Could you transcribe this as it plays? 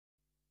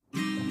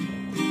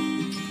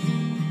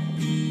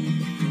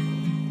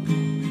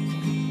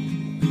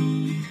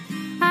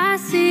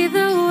see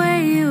the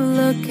way you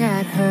look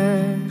at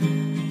her.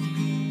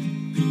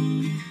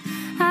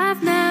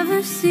 I've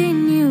never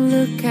seen you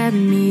look at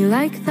me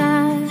like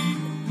that.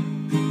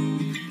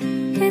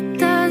 It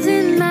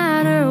doesn't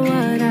matter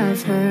what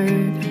I've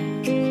heard.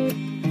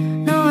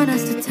 No one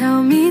has to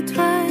tell me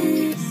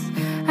twice.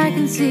 I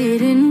can see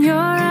it in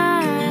your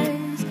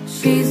eyes.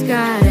 She's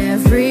got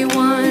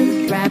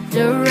everyone wrapped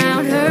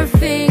around her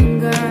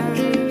finger.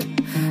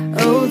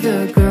 Oh,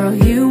 the girl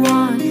you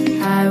want,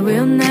 I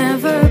will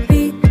never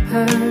be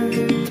her.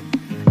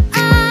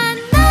 I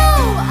know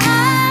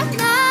I'm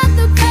not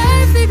the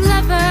perfect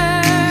lover,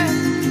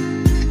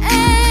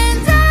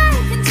 and I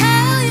can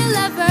tell you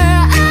love her,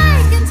 I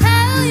can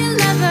tell you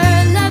love her,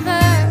 love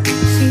her.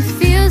 She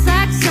feels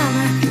like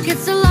summer,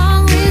 gets along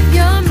with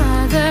your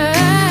mother.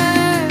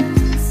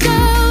 So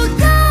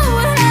go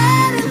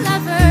ahead and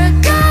love her,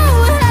 go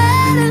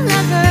ahead and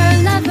love her,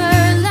 love her,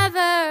 love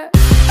her.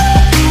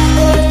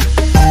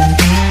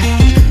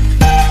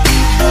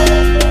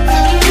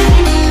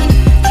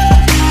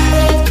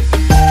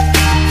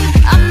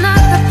 I'm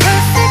not the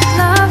perfect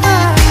lover.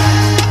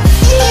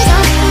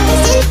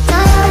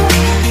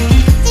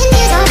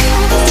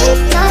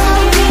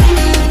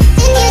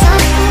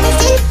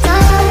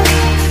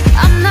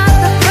 I'm not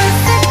the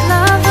perfect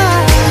lover.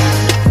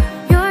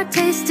 Your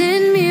taste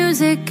in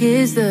music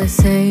is the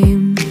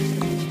same.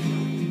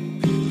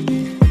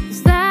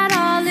 Is that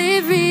all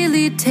it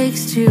really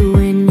takes to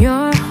win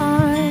your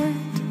heart?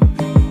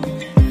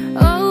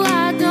 Oh,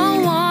 I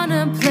don't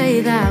wanna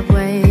play that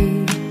way.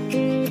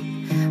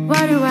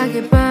 Why do I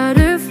get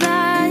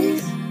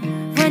butterflies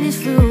when you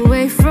flew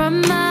away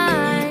from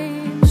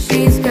mine?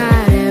 She's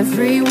got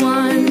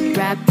everyone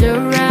wrapped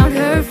around